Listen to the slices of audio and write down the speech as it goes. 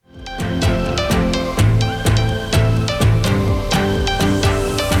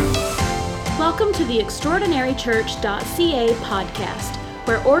extraordinarychurch.ca podcast,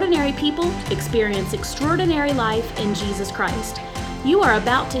 where ordinary people experience extraordinary life in Jesus Christ. You are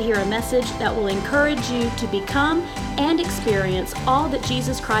about to hear a message that will encourage you to become and experience all that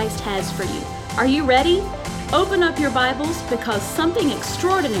Jesus Christ has for you. Are you ready? Open up your Bibles because something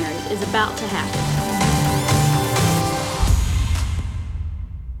extraordinary is about to happen.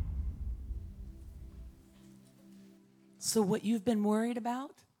 So what you've been worried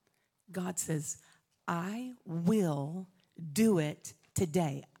about, God says, I will do it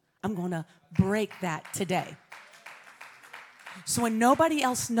today. I'm going to break that today. So when nobody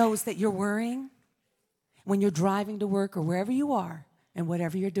else knows that you're worrying, when you're driving to work or wherever you are and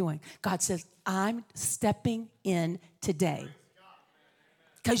whatever you're doing, God says, I'm stepping in today.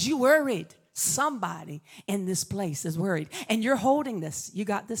 Because you worried. Somebody in this place is worried. And you're holding this. You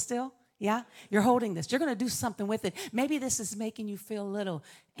got this still? Yeah? You're holding this. You're going to do something with it. Maybe this is making you feel a little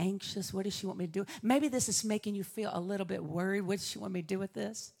anxious. What does she want me to do? Maybe this is making you feel a little bit worried. What does she want me to do with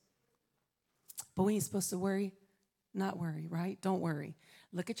this? But we ain't supposed to worry. Not worry, right? Don't worry.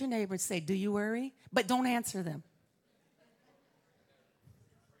 Look at your neighbor and say, do you worry? But don't answer them.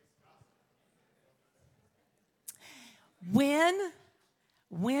 When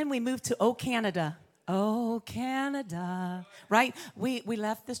we moved to Canada, right? We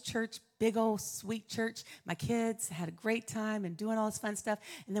left this church, big old sweet church. My kids had a great time and doing all this fun stuff.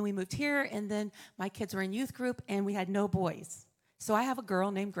 And then we moved here, and then my kids were in youth group, and we had no boys. So I have a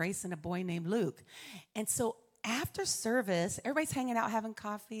girl named Grace and a boy named Luke. And so after service, everybody's hanging out having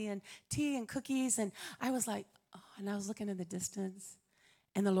coffee and tea and cookies. And I was like, oh, and I was looking in the distance.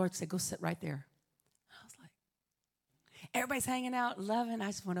 And the Lord said, go sit right there. I was like, everybody's hanging out, loving. I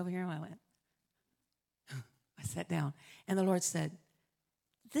just went over here and I went. I sat down. And the Lord said,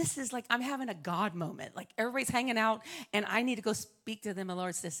 this is like I'm having a God moment. Like everybody's hanging out and I need to go speak to them. And the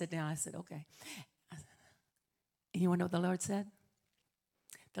Lord said, sit down. I said, okay. And you want to know what the Lord said?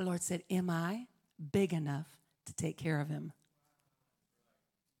 The Lord said, am I big enough to take care of him?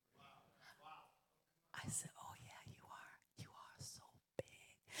 I said, oh, yeah, you are. You are so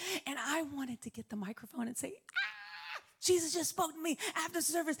big. And I wanted to get the microphone and say, Jesus just spoke to me after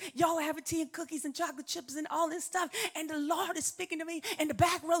service. Y'all are having tea and cookies and chocolate chips and all this stuff. And the Lord is speaking to me in the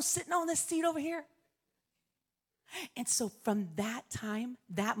back row sitting on this seat over here. And so from that time,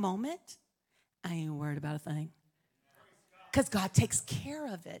 that moment, I ain't worried about a thing. Because God takes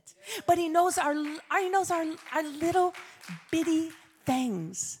care of it. But he knows our little bitty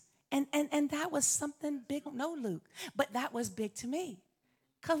things. And that was something big. No, Luke. But that was big to me.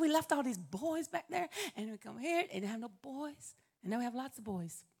 Because we left all these boys back there. And we come here and have no boys. And now we have lots of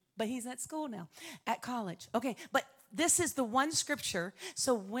boys. But he's at school now, at college. Okay, but this is the one scripture.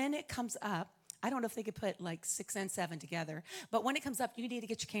 So when it comes up, I don't know if they could put like 6 and 7 together. But when it comes up, you need to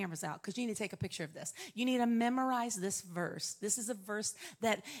get your cameras out because you need to take a picture of this. You need to memorize this verse. This is a verse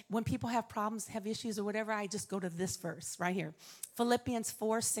that when people have problems, have issues or whatever, I just go to this verse right here. Philippians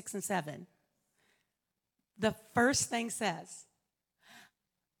 4, 6, and 7. The first thing says,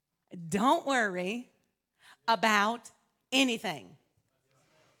 don't worry about anything.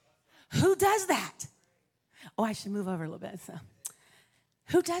 Who does that? Oh, I should move over a little bit. So,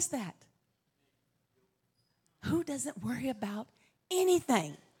 who does that? Who doesn't worry about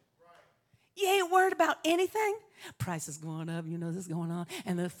anything? You ain't worried about anything? Price is going up, you know this is going on,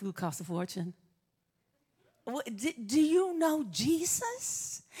 and the food costs a fortune. Do you know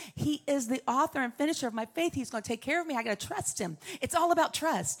Jesus? He is the author and finisher of my faith. He's going to take care of me. I got to trust him. It's all about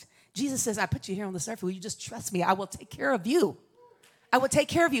trust. Jesus says, I put you here on this earth. Will you just trust me? I will take care of you. I will take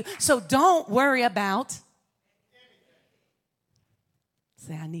care of you. So don't worry about.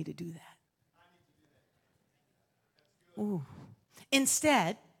 Say, I need to do that. Ooh.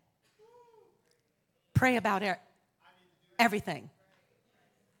 Instead, pray about everything.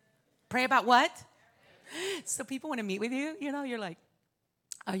 Pray about what? So people want to meet with you, you know, you're like,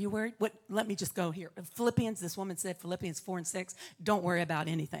 are you worried? What? Let me just go here. Philippians, this woman said, Philippians 4 and 6, don't worry about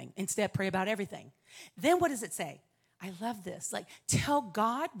anything. Instead, pray about everything. Then what does it say? I love this. Like, tell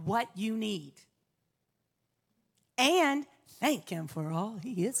God what you need. And thank him for all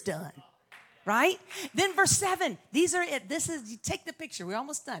he has done. Right? Then verse 7, these are it. This is, you take the picture. We're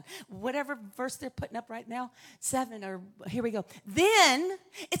almost done. Whatever verse they're putting up right now, 7, or here we go. Then,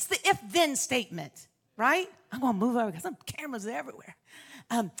 it's the if-then statement, right? I'm going to move over because some cameras are everywhere.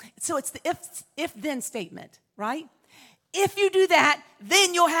 So it's the if-then statement, right? If you do that,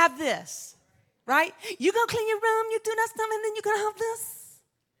 then you'll have this, right? You're going to clean your room, you do that stuff, and then you're going to have this.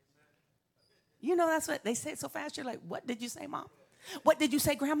 You know, that's what they say it so fast. You're like, what did you say, Mom? What did you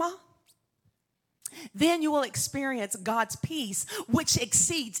say, Grandma? then you will experience God's peace, which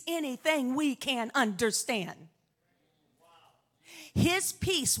exceeds anything we can understand. His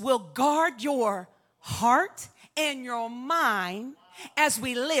peace will guard your heart and your mind as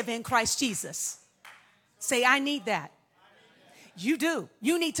we live in Christ Jesus. Say, I need that. You do.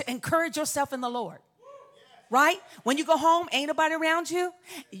 You need to encourage yourself in the Lord. Right? When you go home, ain't nobody around you.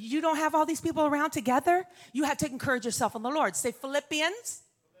 You don't have all these people around together. You have to encourage yourself in the Lord. Say Philippians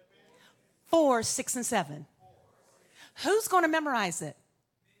 4, 6, and 7. Who's going to memorize it?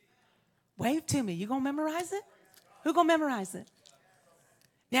 Wave to me. You going to memorize it? Who's going to memorize it?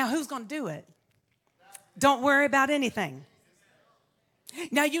 Now, who's going to do it? Don't worry about anything.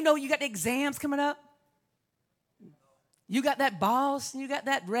 Now, you know you got the exams coming up. You got that boss, and you got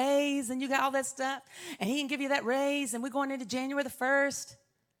that raise, and you got all that stuff. And he can give you that raise, and we're going into January the 1st.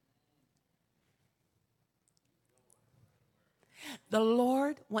 The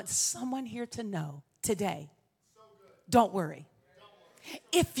Lord wants someone here to know today, don't worry.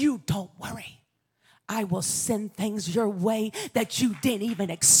 If you don't worry, I will send things your way that you didn't even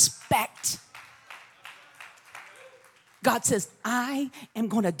expect. God says, I am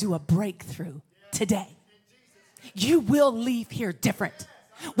going to do a breakthrough today. You will leave here different.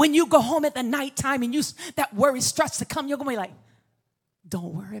 When you go home at the nighttime and that worry starts to come, you're going to be like,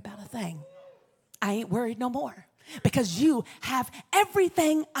 don't worry about a thing. I ain't worried no more because you have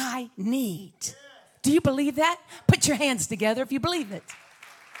everything I need. Do you believe that? Put your hands together if you believe it.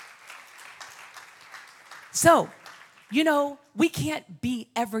 So, you know, we can't be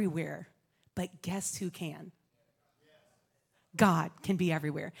everywhere, but guess who can? God can be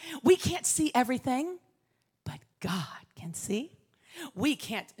everywhere. We can't see everything, but God can see. We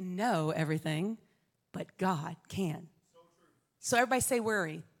can't know everything, but God can. So everybody say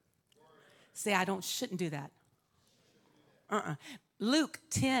worry. Say, shouldn't do that. Luke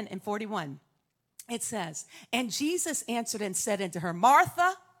 10 and 41. It says, and Jesus answered and said unto her,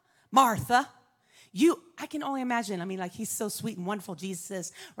 Martha, Martha, I can only imagine. I mean, like, he's so sweet and wonderful, Jesus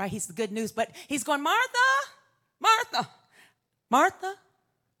is, right? He's the good news, but he's going, Martha, Martha, Martha,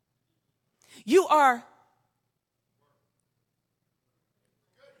 you are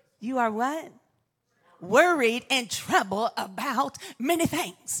what? Worried and troubled about many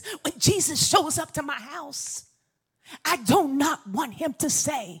things. When Jesus shows up to my house, I do not want him to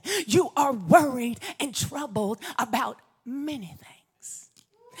say, you are worried and troubled about many things.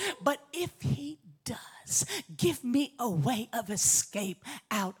 But if he does, give me a way of escape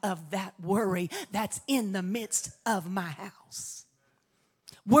out of that worry that's in the midst of my house.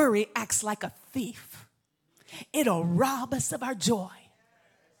 Worry acts like a thief. It'll rob us of our joy.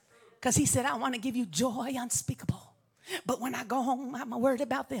 Because he said, I want to give you joy unspeakable. But when I go home, I'm worried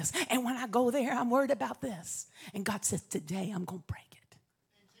about this. And when I go there, I'm worried about this. And God says, today I'm going to break it.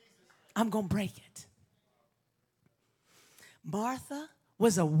 I'm going to break it. Martha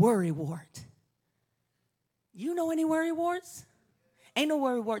was a worrywart. You know any worrywarts? Ain't no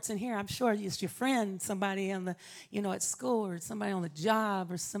worrywarts in here. I'm sure it's your friend, somebody on the, at school, or somebody on the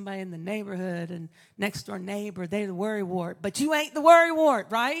job, or somebody in the neighborhood, and next door neighbor, they're the worrywart. But you ain't the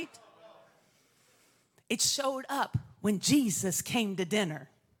worrywart, right? It showed up when Jesus came to dinner.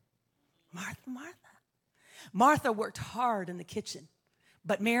 Martha, Martha. Martha worked hard in the kitchen,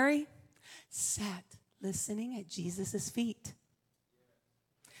 but Mary sat listening at Jesus' feet.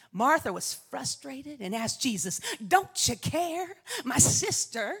 Martha was frustrated and asked Jesus, don't you care? My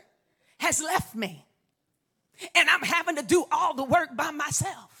sister has left me, and I'm having to do all the work by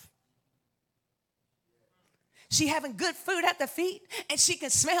myself. She having good food at the feet, and she can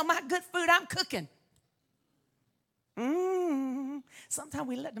smell my good food I'm cooking. Sometimes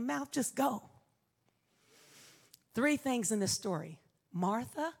we let the mouth just go. 3 things in this story.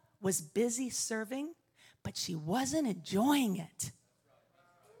 Martha was busy serving, but she wasn't enjoying it.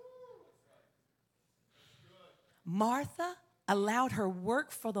 Martha allowed her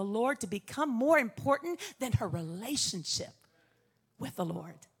work for the Lord to become more important than her relationship with the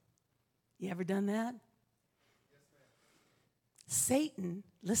Lord. You ever done that? Satan,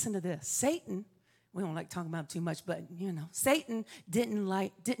 listen to this. Satan, we don't like talking about him too much, but Satan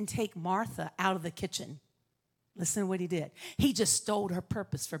didn't take Martha out of the kitchen. Listen to what he did. He just stole her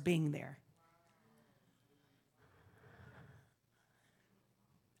purpose for being there.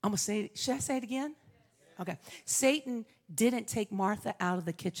 I'm going to say it. Should I say it again? Okay. Satan didn't take Martha out of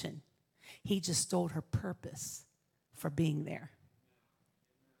the kitchen. He just stole her purpose for being there.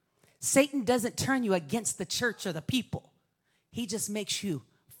 Satan doesn't turn you against the church or the people. He just makes you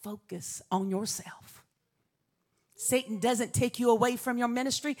focus on yourself. Satan doesn't take you away from your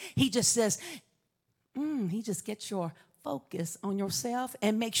ministry. He just says, he just gets your focus on yourself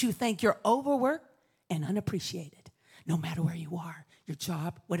and makes you think you're overworked and unappreciated, no matter where you are, your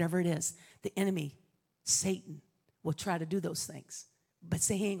job, whatever it is, the enemy, Satan, will try to do those things. But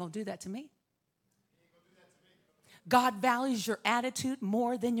say, he ain't going to do that to me. God values your attitude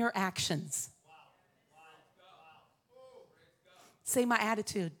more than your actions. Say, my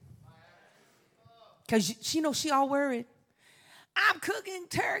attitude. Because she knows she all worried. I'm cooking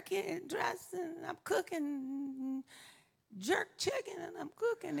turkey and dressing. I'm cooking jerk chicken, and I'm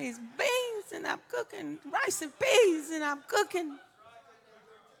cooking these beans, and I'm cooking rice and peas, and I'm cooking.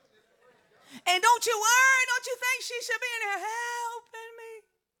 And don't you worry, don't you think she should be in here helping me?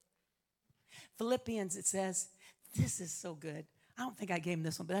 Philippians, it says, this is so good. I don't think I gave him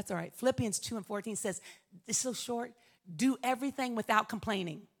this one, but that's all right. Philippians 2:14 says, it's so short, do everything without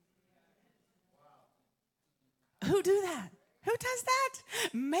complaining. Who do that? Who does that?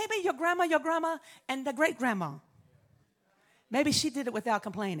 Maybe your grandma, and the great-grandma. Maybe she did it without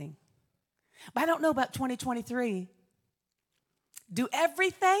complaining. But I don't know about 2023. Do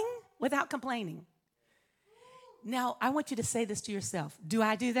everything without complaining. Now, I want you to say this to yourself. Do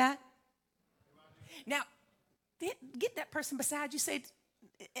I do that? Now, get that person beside you. Say,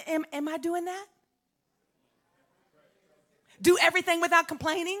 am I doing that? Do everything without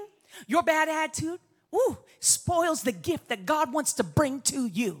complaining. Your bad attitude, spoils the gift that God wants to bring to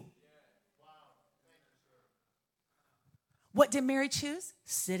you. What did Mary choose?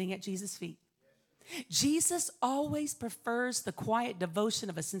 Sitting at Jesus' feet. Jesus always prefers the quiet devotion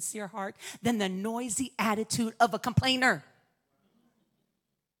of a sincere heart than the noisy attitude of a complainer.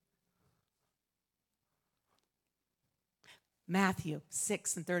 Matthew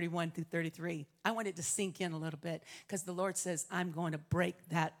 6:31-33. I want it to sink in a little bit because the Lord says, I'm going to break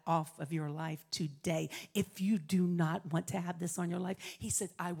that off of your life today. If you do not want to have this on your life, he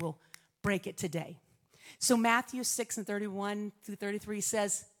said, I will break it today. So Matthew 6:31-33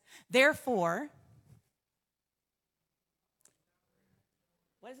 says, therefore,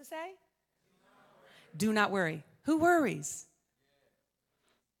 what does it say? Do not worry. Who worries?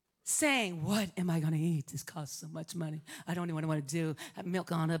 Saying, what am I going to eat? This costs so much money. I don't even know what to do. Milk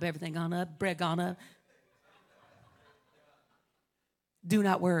gone up, everything gone up, bread gone up. Do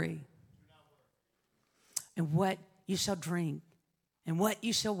not worry. And what you shall drink, and what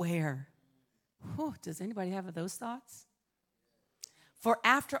you shall wear. Whew, does anybody have those thoughts? For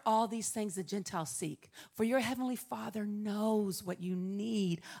after all these things the Gentiles seek, for your heavenly Father knows what you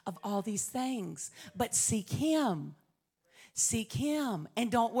need of all these things. But seek him. Seek him.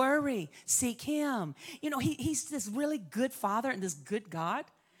 And don't worry. Seek him. You know, he's this really good Father and this good God.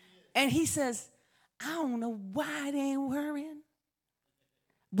 And he says, I don't know why they ain't worrying.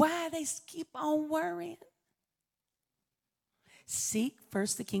 Why they keep on worrying. Seek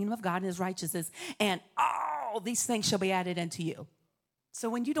first the kingdom of God and his righteousness, and all these things shall be added unto you. So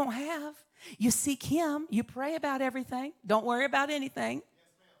when you don't have, you seek him, you pray about everything. Don't worry about anything.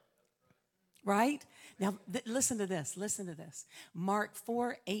 Right? Now, listen to this. Listen to this. Mark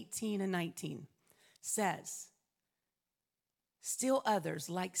 4:18-19 says, still others,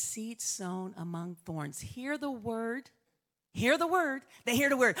 like seed sown among thorns, hear the word. Hear the word. They hear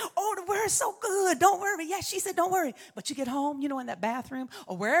the word. Oh, the word is so good. Don't worry. Yes, she said, don't worry. But you get home, in that bathroom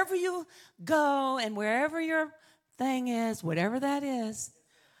or wherever you go and wherever your thing is, whatever that is.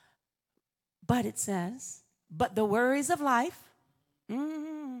 But it says, but the worries of life.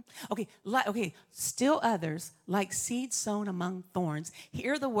 Okay. Still others, like seed sown among thorns,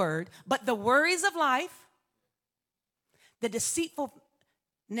 hear the word, but the worries of life, the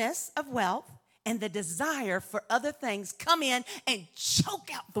deceitfulness of wealth, and the desire for other things come in and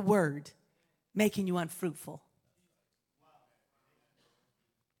choke out the word, making you unfruitful.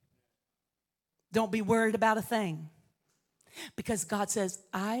 Don't be worried about a thing, because God says,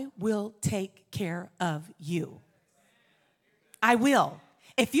 I will take care of you. I will.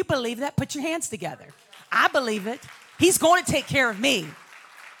 If you believe that, put your hands together. I believe it. He's going to take care of me.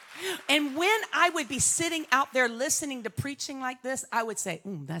 And when I would be sitting out there listening to preaching like this, I would say,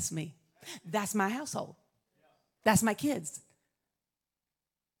 that's me. That's my household. That's my kids.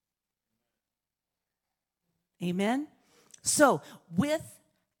 Amen? So with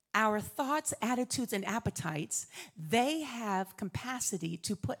our thoughts, attitudes, and appetites, they have capacity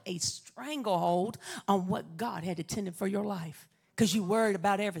to put a stranglehold on what God had intended for your life, because you're worried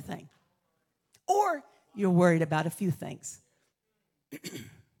about everything. Or you're worried about a few things.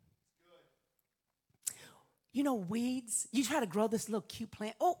 Weeds, you try to grow this little cute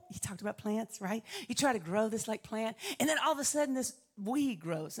plant. Oh, you talked about plants, right? You try to grow this plant, and then all of a sudden this weed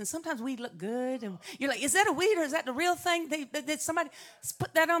grows. And sometimes weed look good, and you're like, is that a weed or is that the real thing? Did somebody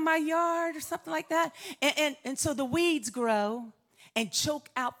put that on my yard or something like that? And so the weeds grow and choke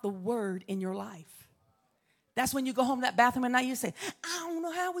out the word in your life. That's when you go home to that bathroom at night, you say, I don't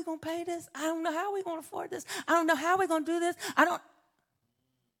know how we're going to pay this. I don't know how we're going to afford this. I don't know how we're going to do this.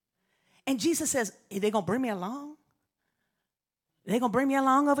 And Jesus says, are they going to bring me along? Are they going to bring me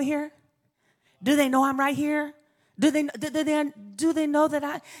along over here? Do they know I'm right here? Do they know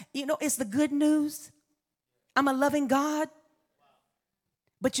that it's the good news? I'm a loving God.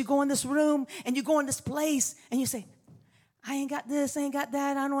 But you go in this room and you go in this place and you say, I ain't got this, I ain't got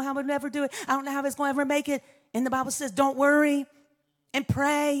that. I don't know how we'll ever do it. I don't know how it's going to ever make it. And the Bible says, don't worry and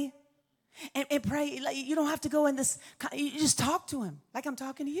pray. And pray. Like, you don't have to go in this. You just talk to him like I'm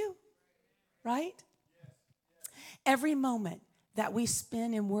talking to you. Right? Every moment that we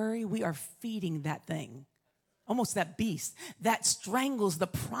spend in worry, we are feeding that thing. Almost that beast that strangles the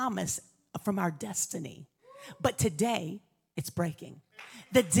promise from our destiny. But today, it's breaking.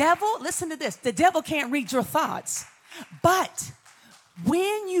 The devil, listen to this, the devil can't read your thoughts. But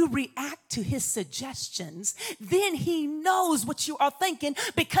when you react to his suggestions, then he knows what you are thinking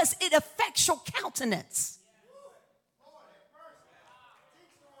because it affects your countenance.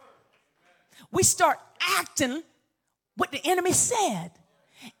 We start acting what the enemy said.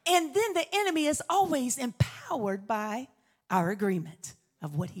 And then the enemy is always empowered by our agreement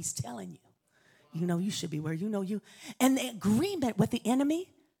of what he's telling you. You know you should be where you know you. And the agreement with the enemy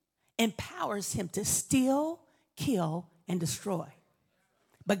empowers him to steal, kill, and destroy.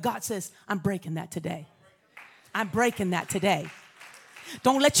 But God says, I'm breaking that today. I'm breaking that today.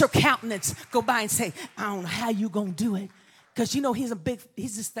 Don't let your countenance go by and say, I don't know how you going to do it. Because you know he's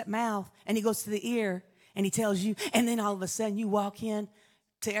just that mouth. And he goes to the ear and he tells you. And then all of a sudden you walk in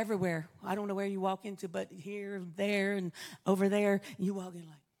to everywhere. I don't know where you walk into, but here, there, and over there. And you walk in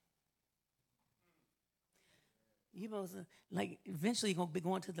like, eventually you're going to be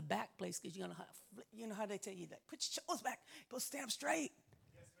going to the back place because you know how they tell you that. Put your shoulders back. Go stand up straight.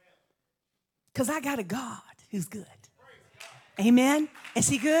 Because I got a God who's good. Amen? Is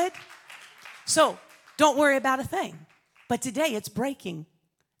he good? So don't worry about a thing. But today it's breaking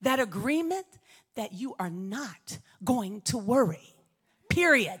that agreement that you are not going to worry.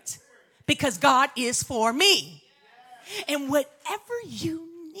 Period. Because God is for me. And whatever you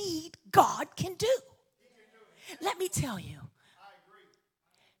need, God can do. Let me tell you,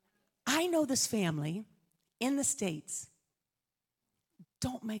 I know this family in the States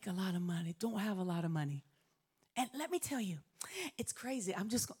don't make a lot of money, don't have a lot of money. And let me tell you, it's crazy.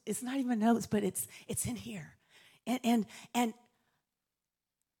 It's not even notes, but it's in here. And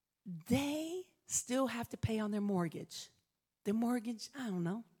they still have to pay on their mortgage. Their mortgage, I don't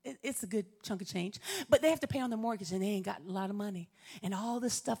know. It's a good chunk of change. But they have to pay on their mortgage, and they ain't got a lot of money. And all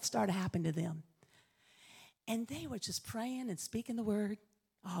this stuff started happening to them. And they were just praying and speaking the word.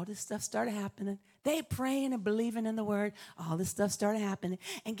 All this stuff started happening. They praying and believing in the word. All this stuff started happening.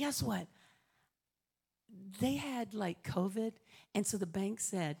 And guess what? They had like COVID. And so the bank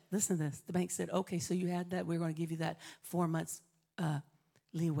said, listen to this. The bank said, okay, so you had that. We're going to give you that 4 months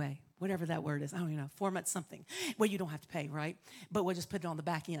leeway. Whatever that word is. I don't even know. 4 months something. Well, you don't have to pay, right? But we'll just put it on the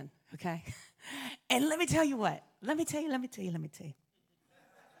back end, okay? And let me tell you what. Let me tell you.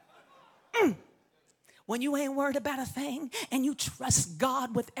 When you ain't worried about a thing and you trust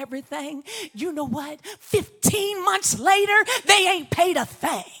God with everything, you know what? 15 months later, they ain't paid a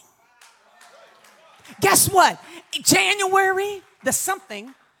thing. Guess what? January, the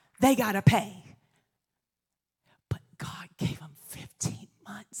something, they got to pay. But God gave them 15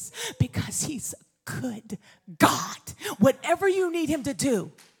 months because he's a good God. Whatever you need him to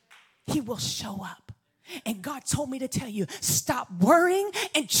do, he will show up. And God told me to tell you, stop worrying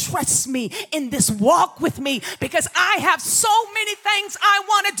and trust me in this walk with me because I have so many things I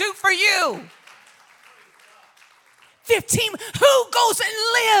want to do for you. 15, who goes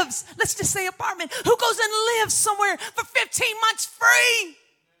and lives, let's just say apartment, who goes and lives somewhere for 15 months free?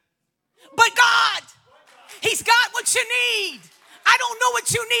 But God, he's got what you need. I don't know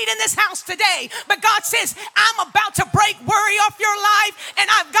what you need in this house today, but God says, I'm about to break worry off your life, and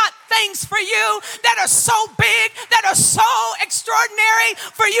I've got things for you that are so big, that are so extraordinary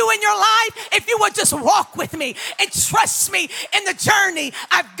for you in your life. If you would just walk with me and trust me in the journey,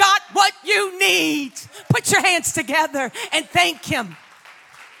 I've got what you need. Put your hands together and thank him.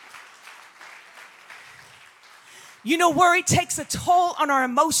 You know, worry takes a toll on our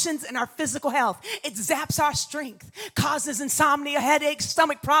emotions and our physical health. It zaps our strength, causes insomnia, headaches,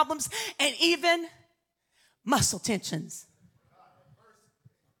 stomach problems, and even muscle tensions.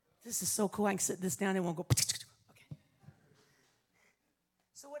 This is so cool. I can sit this down and it won't go. Okay.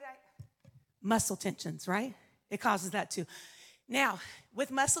 So muscle tensions, right? It causes that too. Now,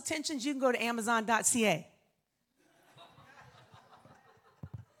 with muscle tensions, you can go to Amazon.ca.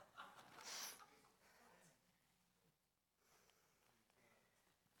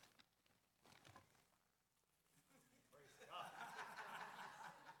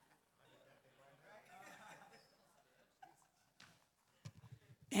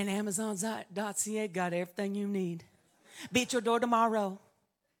 And Amazon.ca got everything you need. Be at your door tomorrow.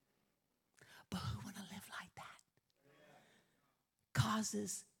 But who want to live like that?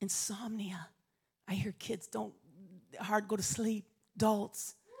 Causes insomnia. I hear kids hard to go to sleep.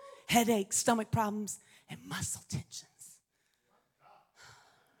 Adults, headaches, stomach problems, and muscle tensions.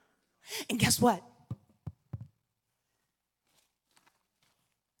 And guess what?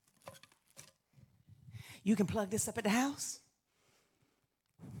 You can plug this up at the house.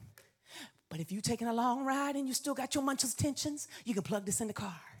 But if you're taking a long ride and you still got your muscle tensions, you can plug this in the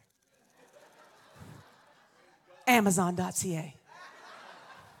car. Amazon.ca.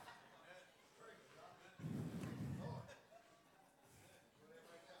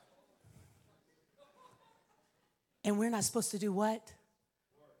 And we're not supposed to do what?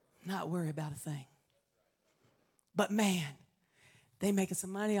 Not worry about a thing. But man, they making some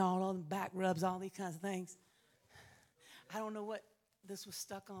money all the back rubs, all these kinds of things. I don't know what this was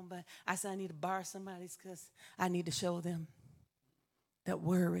stuck on, but I said I need to borrow somebody's because I need to show them that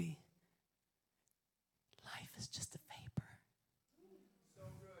worry, life is just a vapor. So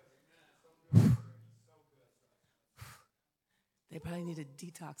good. So good. They probably need to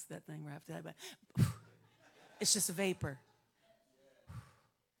detox that thing right after that, but it's just a vapor.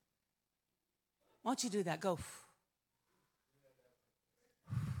 Why don't you do that? Go.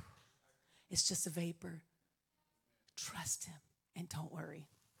 It's just a vapor. Trust him and don't worry.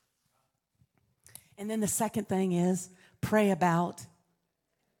 And then the second thing is pray about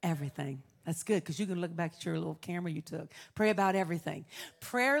everything. That's good because you can look back at your little camera you took. Pray about everything.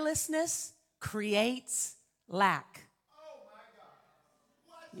 Prayerlessness creates lack. Oh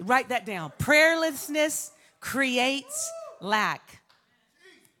my God. Write that down. Prayerlessness creates lack.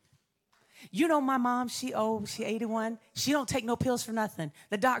 You know my mom, she 81. She don't take no pills for nothing.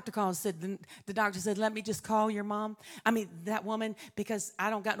 The doctor called and said, the doctor said, let me just call your mom. That woman, because I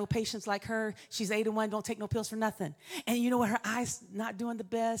don't got no patients like her. She's 81, don't take no pills for nothing. And you know what? Her eyes not doing the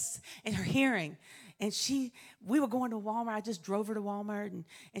best and her hearing. And we were going to Walmart. I just drove her to Walmart.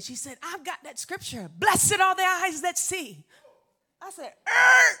 And she said, I've got that scripture. Blessed are the eyes that see. I said,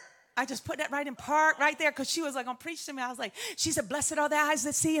 I just put that right in park right there because she was like, going to preach to me. I was like, she said, blessed are the eyes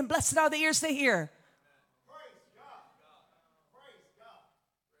that see and blessed are the ears that hear. Praise God. Praise God.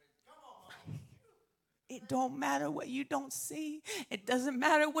 Come on. It don't matter what you don't see. It doesn't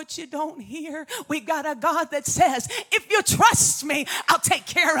matter what you don't hear. We got a God that says, if you trust me, I'll take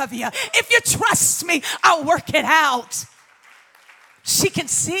care of you. If you trust me, I'll work it out. She can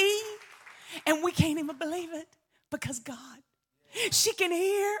see, and we can't even believe it because God. She can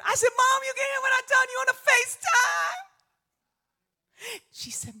hear. I said, Mom, you can hear what I told you on the FaceTime. She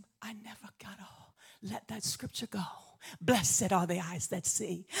said, I never got to let that scripture go. Blessed are the eyes that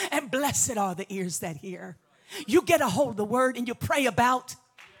see, and blessed are the ears that hear. You get a hold of the word and you pray about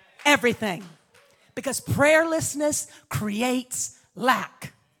everything because prayerlessness creates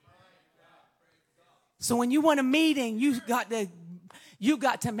lack. So when you want a meeting, you got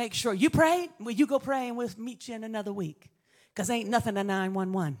to make sure you prayed. Well, you go pray and we'll meet you in another week. Because ain't nothing to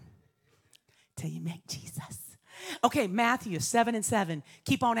 911 till you make Jesus. Okay, Matthew 7:7.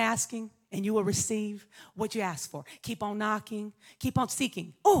 Keep on asking and you will receive what you ask for. Keep on knocking. Keep on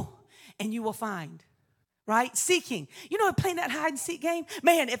seeking. Oh, and you will find. Right? Seeking. You know, playing that hide and seek game?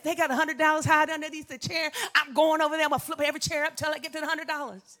 Man, if they got $100 hide underneath the chair, I'm going over there. I'm going to flip every chair up until I get to the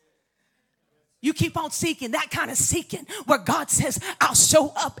 $100. You keep on seeking. That kind of seeking where God says, I'll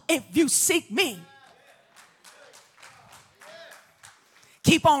show up if you seek me.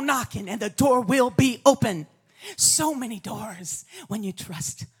 Keep on knocking and the door will be open. So many doors when you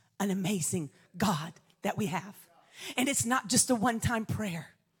trust an amazing God that we have. And it's not just a one-time prayer.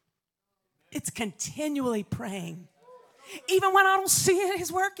 It's continually praying. Even when I don't see it,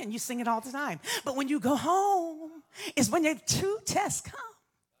 he's working. You sing it all the time. But when you go home is when your true tests come.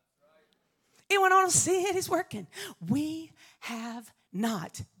 Even when I don't see it, he's working. We have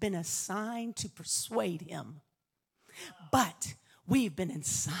not been assigned to persuade him. But we've been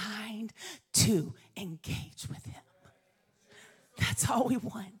assigned to engage with him. That's all we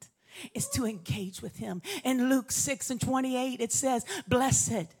want, is to engage with him. In Luke 6:28, it says, bless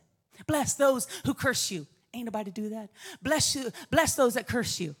those who curse you. Ain't nobody do that. Bless those that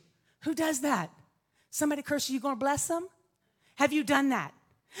curse you. Who does that? Somebody curse you going to bless them? Have you done that?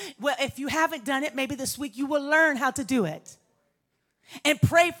 Well, if you haven't done it, maybe this week you will learn how to do it. And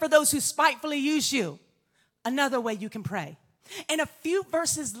pray for those who spitefully use you. Another way you can pray. And a few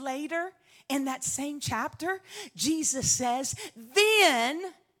verses later in that same chapter, Jesus says, then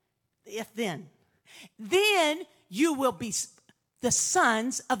you will be the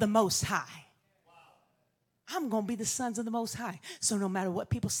sons of the Most High. I'm going to be the sons of the Most High. So no matter what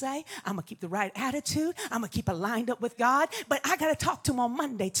people say, I'm going to keep the right attitude. I'm going to keep it lined up with God. But I got to talk to him on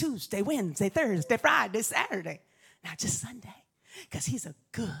Monday, Tuesday, Wednesday, Thursday, Friday, Saturday. Not just Sunday. Because he's a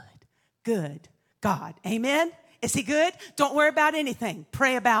good God. Amen? Is he good? Don't worry about anything.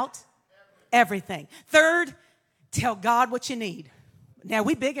 Pray about everything. Third, tell God what you need. Now,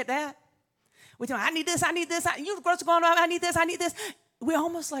 we big at that. We tell, I need this, I need this. You know what's going on? I need this, I need this. We're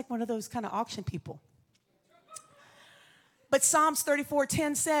almost like one of those kind of auction people. But Psalms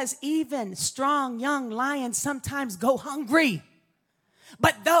 34:10 says, even strong young lions sometimes go hungry.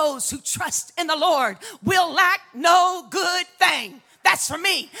 But those who trust in the Lord will lack no good thing. That's for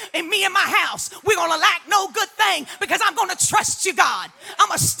me. And me and my house, we're going to lack no good thing because I'm going to trust you, God. I'm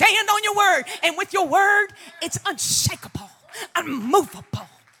going to stand on your word. And with your word, it's unshakable, unmovable.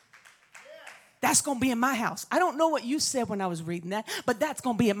 That's going to be in my house. I don't know what you said when I was reading that, but that's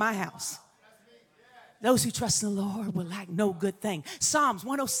going to be in my house. Those who trust in the Lord will lack no good thing. Psalms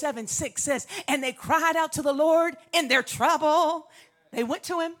 107:6 says, and they cried out to the Lord in their trouble. They went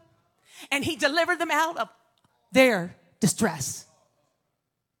to him, and he delivered them out of their distress.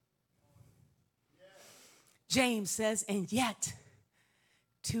 James says, and yet,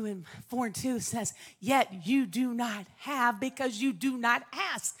 4:2 says, yet you do not have because you do not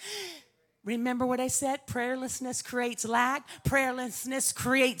ask. Remember what I said? Prayerlessness creates lack. Prayerlessness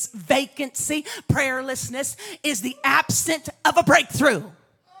creates vacancy. Prayerlessness is the absence of a breakthrough.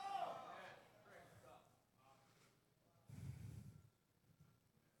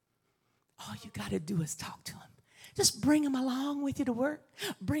 All you got to do is talk to him. Just bring him along with you to work.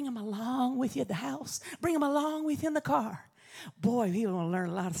 Bring him along with you at the house. Bring him along with you in the car. Boy, he's going to learn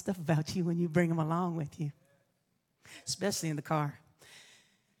a lot of stuff about you when you bring him along with you, especially in the car.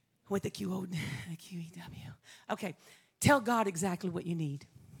 With the QEW. Okay, tell God exactly what you need.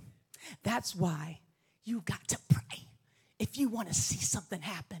 That's why you got to pray. If you want to see something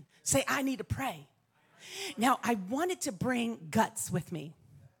happen, say, I need to pray. Now, I wanted to bring guts with me.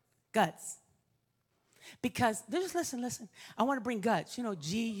 Guts. Because, just listen. I want to bring guts. You know,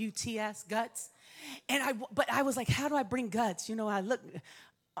 G-U-T-S, guts. But I was like, how do I bring guts? You know, I look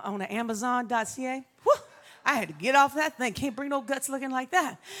on Amazon.ca. Whew. I had to get off that thing. Can't bring no guts looking like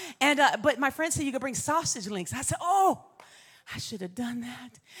that. But my friend said you could bring sausage links. I said, oh, I should have done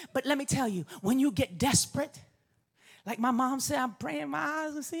that. But let me tell you, when you get desperate, like my mom said, I'm praying, my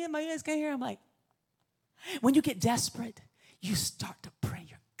eyes are seeing, my ears can't hear. I'm like, when you get desperate, you start to pray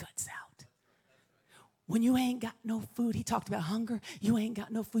your guts out. When you ain't got no food, he talked about hunger. You ain't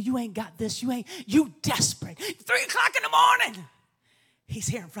got no food. You ain't got this. You desperate. 3 o'clock in the morning, he's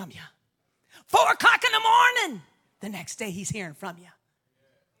hearing from you. 4 o'clock in the morning, the next day he's hearing from you.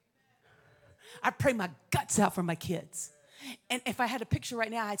 I pray my guts out for my kids. And if I had a picture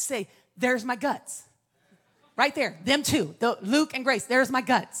right now, I'd say, there's my guts. Right there, them two, Luke and Grace, there's my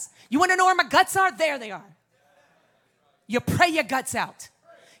guts. You want to know where my guts are? There they are. You pray your guts out.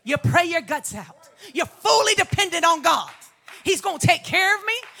 You pray your guts out. You're fully dependent on God. He's going to take care of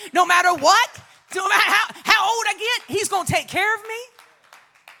me no matter what. No matter how old I get, he's going to take care of me.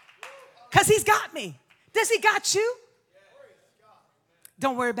 Because he's got me. Does he got you?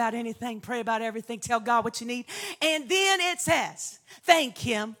 Don't worry about anything. Pray about everything. Tell God what you need. And then it says, thank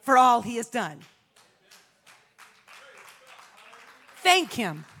him for all he has done. Thank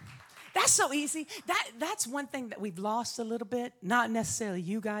him. That's so easy. That's one thing that we've lost a little bit. Not necessarily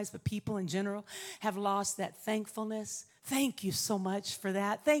you guys, but people in general have lost that thankfulness. Thank you so much for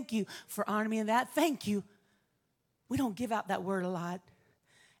that. Thank you for honoring me in that. Thank you. We don't give out that word a lot.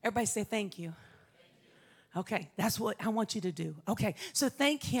 Everybody say thank you. Okay, that's what I want you to do. Okay, so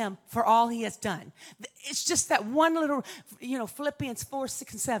thank him for all he has done. It's just that one little, Philippians 4,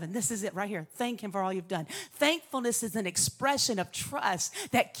 6, and 7. This is it right here. Thank him for all you've done. Thankfulness is an expression of trust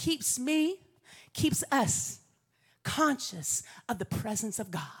that keeps us conscious of the presence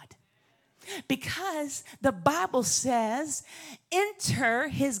of God. Because the Bible says, enter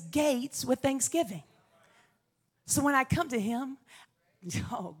his gates with thanksgiving. So when I come to him,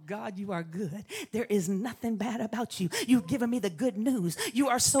 oh, God, you are good. There is nothing bad about you. You've given me the good news. You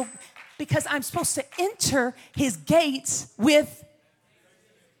are so, because I'm supposed to enter his gates with,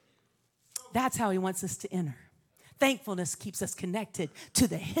 that's how he wants us to enter. Thankfulness keeps us connected to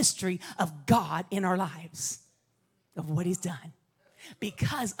the history of God in our lives, of what he's done,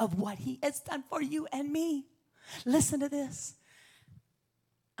 because of what he has done for you and me. Listen to this.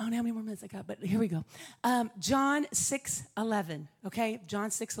 I don't know how many more minutes I got, but here we go. John 6:11. Okay,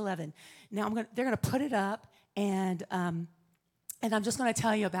 John 6:11. Now they're gonna put it up, and I'm just gonna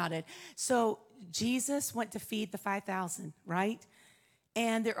tell you about it. So Jesus went to feed the 5,000, right?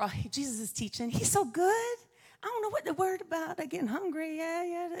 And Jesus is teaching. He's so good. I don't know what the word about. They're getting hungry.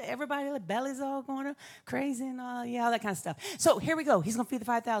 Yeah. Everybody, their bellies all going crazy and all that kind of stuff. So here we go. He's going to feed the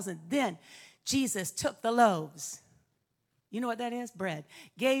 5,000. Then Jesus took the loaves. You know what that is? Bread.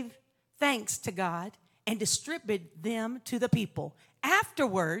 Gave thanks to God and distributed them to the people.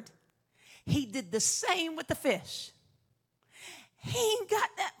 Afterward, he did the same with the fish. He ain't got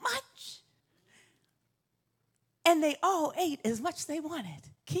that much. And they all ate as much as they wanted.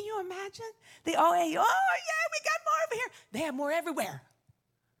 Can you imagine? They all ate. Oh, yeah, we got more over here. They had more everywhere.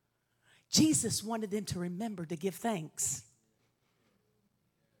 Jesus wanted them to remember to give thanks,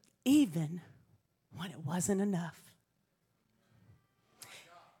 even when it wasn't enough.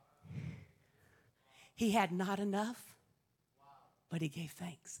 He had not enough, but he gave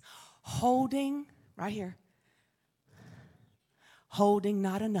thanks. Holding, right here, holding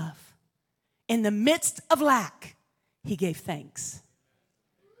not enough. In the midst of lack, he gave thanks.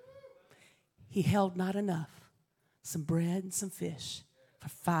 He held not enough. Some bread and some fish for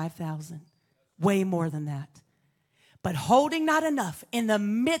 5,000. Way more than that. But holding not enough, in the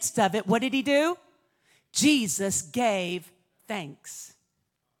midst of it, what did he do? Jesus gave thanks.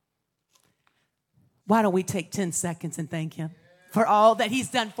 Why don't we take 10 seconds and thank him for all that he's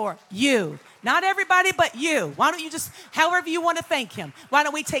done for you? Not everybody, but you. Why don't you just, however you want to thank him, why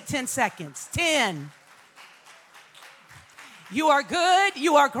don't we take 10 seconds? 10. You are good.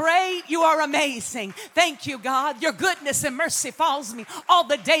 You are great. You are amazing. Thank you, God. Your goodness and mercy follows me all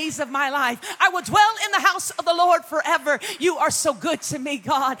the days of my life. I will dwell in the house of the Lord forever. You are so good to me,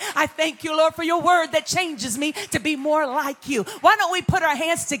 God. I thank you, Lord, for your word that changes me to be more like you. Why don't we put our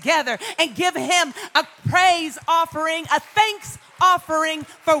hands together and give him a praise offering, a thanks offering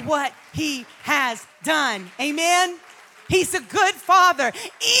for what he has done. Amen. He's a good father.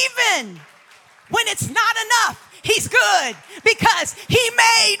 Even when it's not enough, he's good because he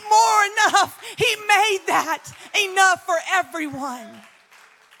made more enough. He made that enough for everyone.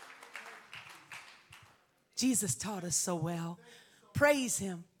 Jesus taught us so well. Praise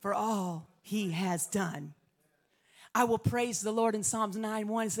him for all he has done. I will praise the Lord in Psalms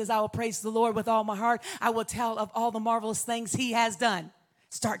 9:1. It says, I will praise the Lord with all my heart. I will tell of all the marvelous things he has done.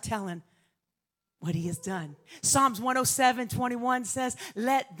 Start telling what he has done. Psalms 107:21 says,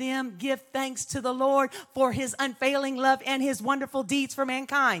 let them give thanks to the Lord for his unfailing love and his wonderful deeds for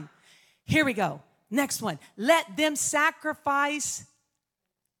mankind. Here we go. Next one. Let them sacrifice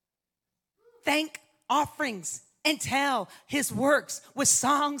thank offerings and tell his works with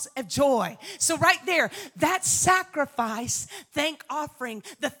songs of joy. So right there, that sacrifice, thank offering,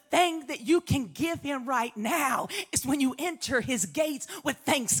 the thing that you can give him right now is when you enter his gates with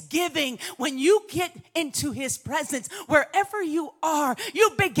thanksgiving. When you get into his presence, wherever you are,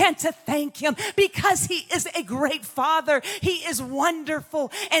 you begin to thank him because he is a great father. He is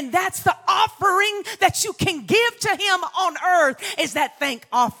wonderful. And that's the offering that you can give to him on earth, is that thank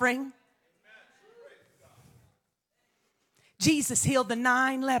offering. Jesus healed the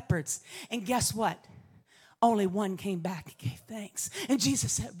 9 leopards. And guess what? Only one came back and gave thanks. And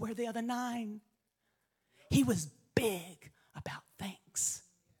Jesus said, where are the other 9? He was big about thanks.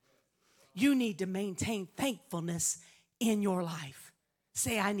 You need to maintain thankfulness in your life.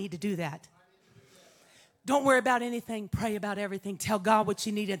 Say, I need to do that. Don't worry about anything. Pray about everything. Tell God what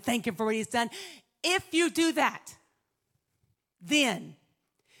you need and thank him for what he's done. If you do that, then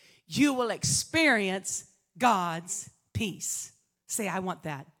you will experience God's peace. Say, I want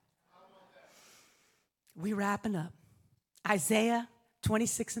that. We wrapping up. Isaiah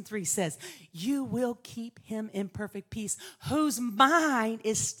 26:3 says, you will keep him in perfect peace, whose mind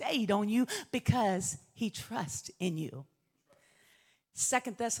is stayed on you because he trusts in you.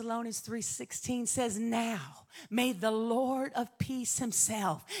 2 Thessalonians 3:16 says, now may the Lord of peace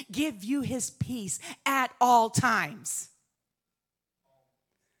himself give you his peace at all times.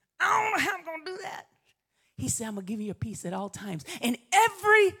 I don't know how I'm going to do that. He said, I'm going to give you a peace at all times. In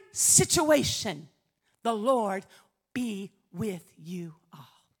every situation, the Lord be with you all.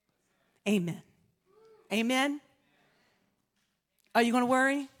 Amen. Amen. Are you going to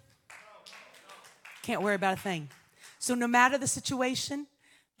worry? Can't worry about a thing. So no matter the situation,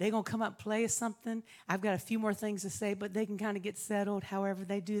 they're going to come up and play us something. I've got a few more things to say, but they can kind of get settled. However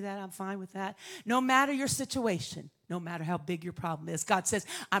they do that, I'm fine with that. No matter your situation, no matter how big your problem is, God says,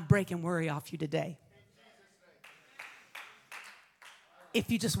 I'm breaking worry off you today. If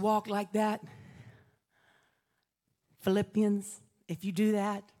you just walk like that, Philippians, if you do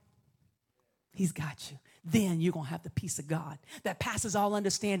that, he's got you. Then you're going to have the peace of God that passes all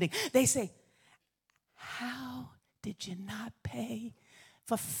understanding. They say, how did you not pay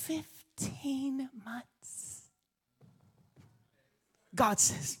for 15 months? God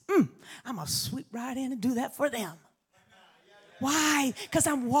says, I'm going to sweep right in and do that for them. Why? Because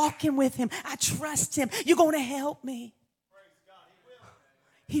I'm walking with him. I trust him. You're going to help me.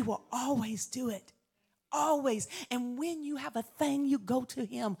 He will always do it. Always. And when you have a thing, you go to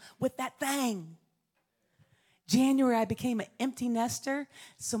him with that thing. January, I became an empty nester.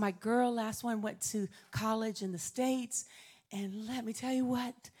 So my girl, last one, went to college in the States. And let me tell you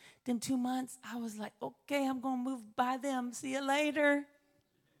what, them 2 months, I was like, okay, I'm going to move by them. See you later.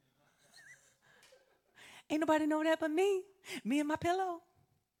 Ain't nobody know that but me. Me and my pillow.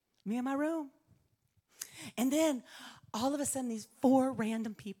 Me and my room. And then all of a sudden, these 4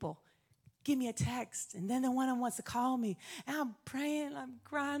 random people give me a text, and then the one wants to call me. And I'm praying, I'm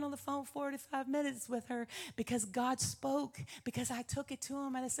crying on the phone 45 minutes with her because God spoke, because I took it to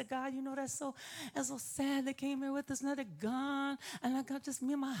him, and I said, God, you know, that's so sad. They came here with us, now they're gone, and I got just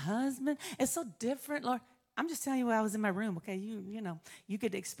me and my husband. It's so different, Lord. I'm just telling you what I was in my room, okay? You know, you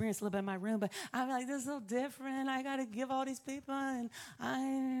could experience a little bit in my room, but I'm like, this is so different. I got to give all these people, and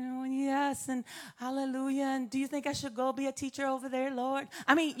yes, and hallelujah. And do you think I should go be a teacher over there, Lord?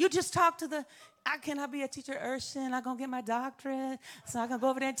 I mean, you just talk to I cannot be a teacher at Urshan. I'm going to get my doctorate, so I can go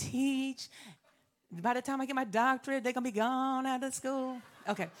over there and teach. By the time I get my doctorate, they're going to be gone out of school.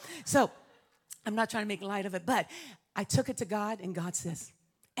 Okay, so I'm not trying to make light of it, but I took it to God, and God says,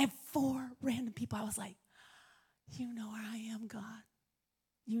 and 4 random people, I was like, you know where I am, God.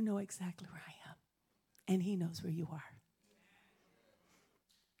 You know exactly where I am. And he knows where you are.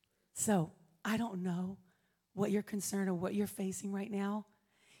 So I don't know what you're concerned or what you're facing right now.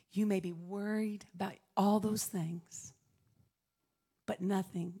 You may be worried about all those things. But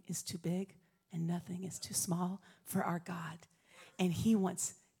nothing is too big and nothing is too small for our God. And he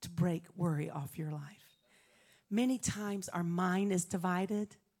wants to break worry off your life. Many times our mind is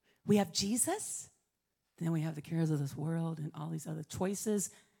divided. We have Jesus. Then we have the cares of this world and all these other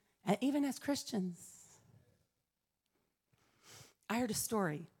choices, and even as Christians. I heard a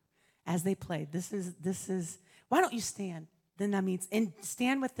story as they played. This is. Why don't you stand? Then that means, and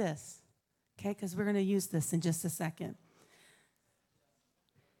stand with this, okay? Because we're going to use this in just a second.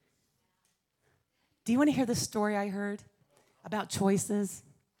 Do you want to hear the story I heard about choices?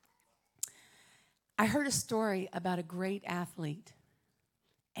 I heard a story about a great athlete,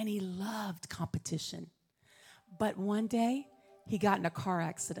 and he loved competition. But one day, he got in a car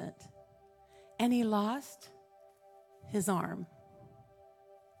accident, and he lost his arm.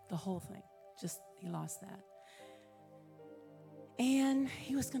 The whole thing. He lost that. And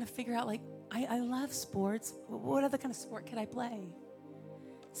he was going to figure out, like, I love sports. What other kind of sport could I play?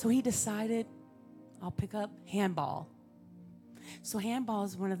 So he decided, I'll pick up handball. So handball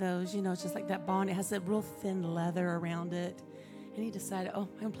is one of those, you know, it's just like that ball, and it has that real thin leather around it. And he decided, I'm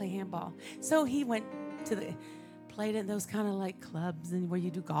going to play handball. So he went played in those kind of like clubs and where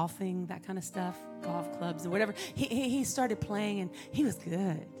you do golfing, that kind of stuff, golf clubs or whatever. He started playing, and he was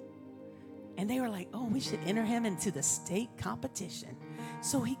good. And they were like, we should enter him into the state competition.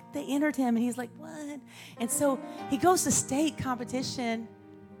 So they entered him, and he's like, what? And so he goes to state competition.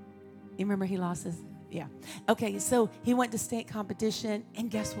 You remember he lost his, yeah. Okay, so he went to state competition,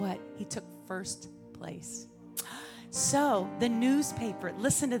 and guess what? He took first place. So the newspaper,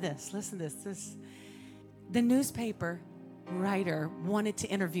 listen to this. The newspaper writer wanted to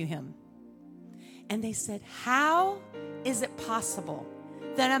interview him. And they said, how is it possible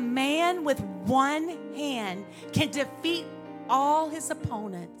that a man with one hand can defeat all his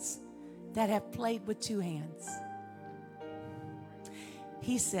opponents that have played with 2 hands?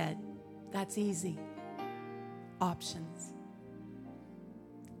 He said, that's easy. Options.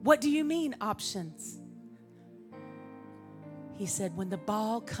 What do you mean, options? He said, when the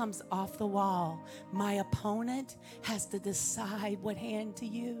ball comes off the wall, my opponent has to decide what hand to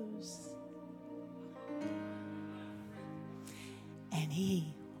use. And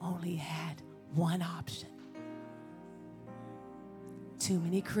he only had one option. Too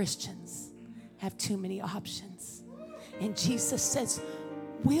many Christians have too many options. And Jesus says,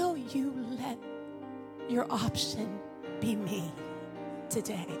 will you let your option be me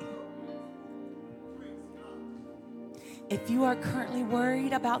today? If you are currently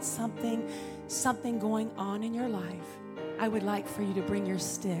worried about something going on in your life, I would like for you to bring your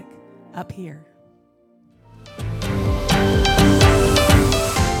stick up here.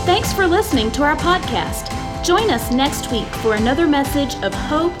 Thanks for listening to our podcast. Join us next week for another message of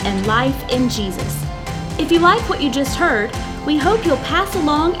hope and life in Jesus. If you like what you just heard, we hope you'll pass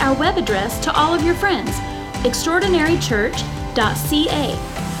along our web address to all of your friends, extraordinarychurch.ca.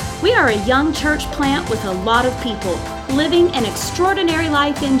 We are a young church plant with a lot of people living an extraordinary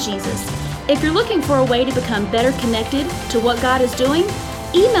life in Jesus. If you're looking for a way to become better connected to what God is doing,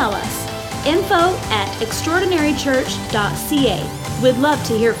 email us info@extraordinarychurch.ca. We'd love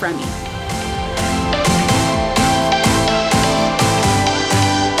to hear from you.